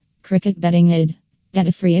Cricket Betting ID. Get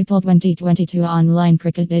a free April 2022 online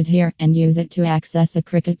cricket ID here and use it to access a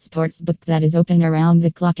cricket sportsbook that is open around the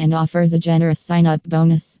clock and offers a generous sign-up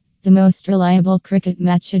bonus. The most reliable cricket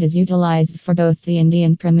match it is utilized for both the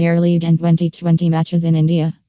Indian Premier League and 2020 matches in India.